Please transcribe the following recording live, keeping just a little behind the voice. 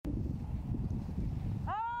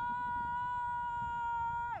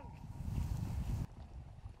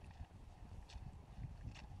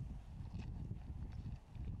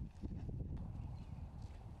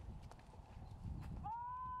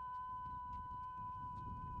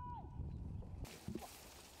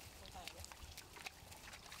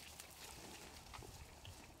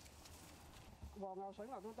浪啊、水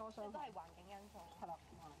流都多傷害。都係環境因素。係啦，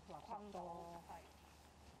垃圾多。係。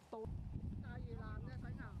大嶼南嘅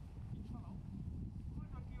水牛。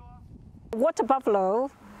Water buffalo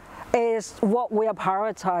is what we are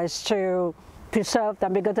prioritized to preserve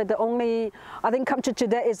them because the only, I think come to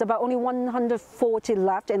today is about only 140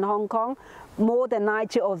 left in Hong Kong, more than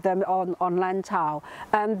 90 of them on Lantau.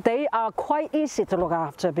 And they are quite easy to look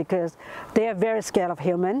after because they are very scared of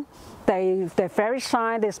human. They're very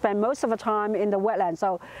shy, they spend most of the time in the wetland.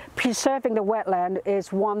 So preserving the wetland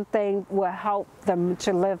is one thing will help them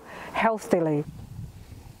to live healthily.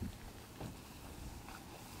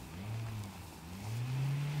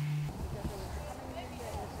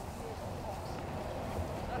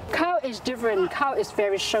 Cow is different. Cow is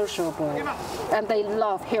very sociable, and they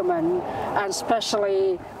love human, and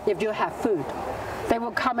especially if you have food. They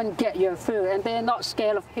will come and get your food, and they're not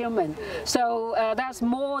scared of human. So that's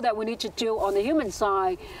more that we need to do on the human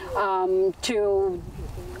side to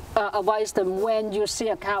advise them when you see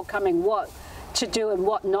a cow coming, what to do and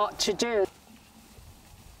what not to do.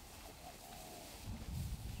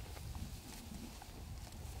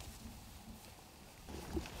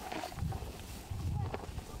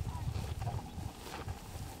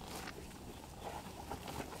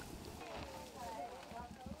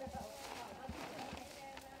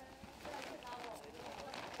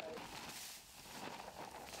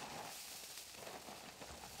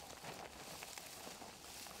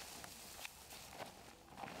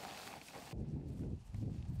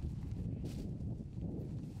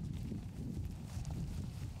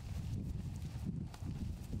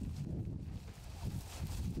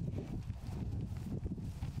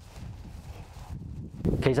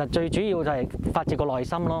 其實最主要就係發自個內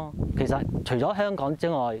心咯。其實除咗香港之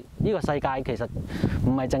外，呢個世界其實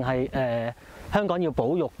唔係淨係香港要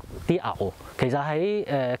保育啲牛，其實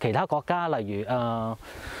喺其他國家，例如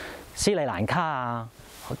斯里蘭卡啊，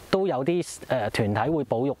都有啲團體會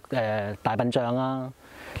保育大笨象啊。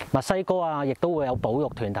墨西哥啊，亦都會有保育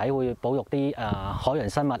團體會保育啲海洋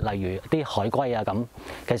生物，例如啲海龜啊咁。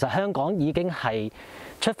其實香港已經係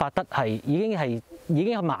出發得係已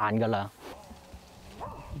經係慢㗎啦。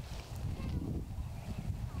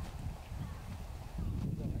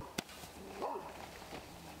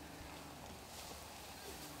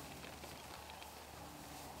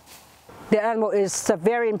 The animal is a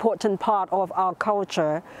very important part of our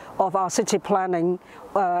culture, of our city planning,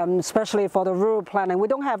 especially for the rural planning. We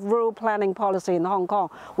don't have rural planning policy in Hong Kong.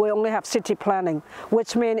 We only have city planning,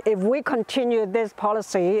 which means if we continue this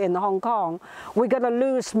policy in Hong Kong, we're going to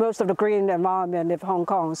lose most of the green environment of Hong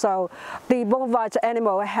Kong. So the bovine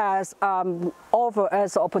animal has offered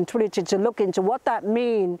us the opportunity to look into what that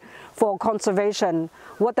means for conservation,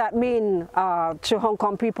 what that means to Hong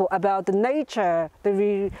Kong people about the nature,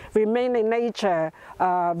 the remaining nature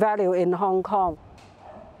value in Hong Kong.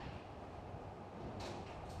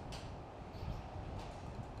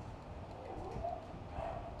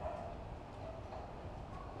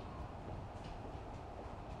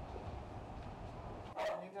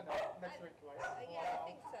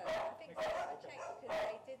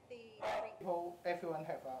 Everyone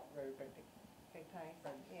have a very big taste.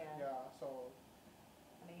 Yeah. So.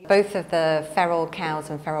 Both of the feral cows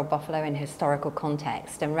and feral buffalo in historical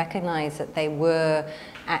context, and recognise that they were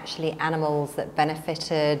actually animals that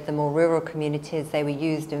benefited the more rural communities. They were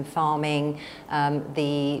used in farming,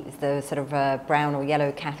 the sort of brown or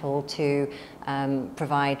yellow cattle to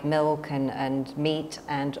provide milk and meat,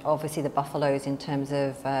 and obviously the buffaloes in terms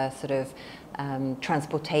of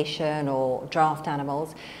transportation or draft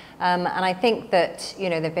animals. And I think that, you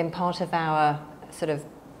know, they've been part of our sort of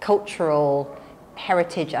cultural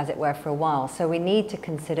heritage, as it were, for a while. So we need to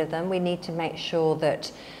consider them. We need to make sure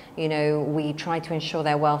that, you know, we try to ensure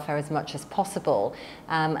their welfare as much as possible,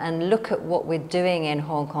 and look at what we're doing in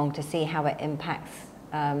Hong Kong to see how it impacts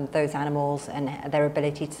those animals and their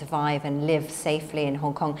ability to survive and live safely in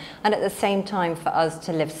Hong Kong, and at the same time for us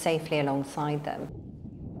to live safely alongside them.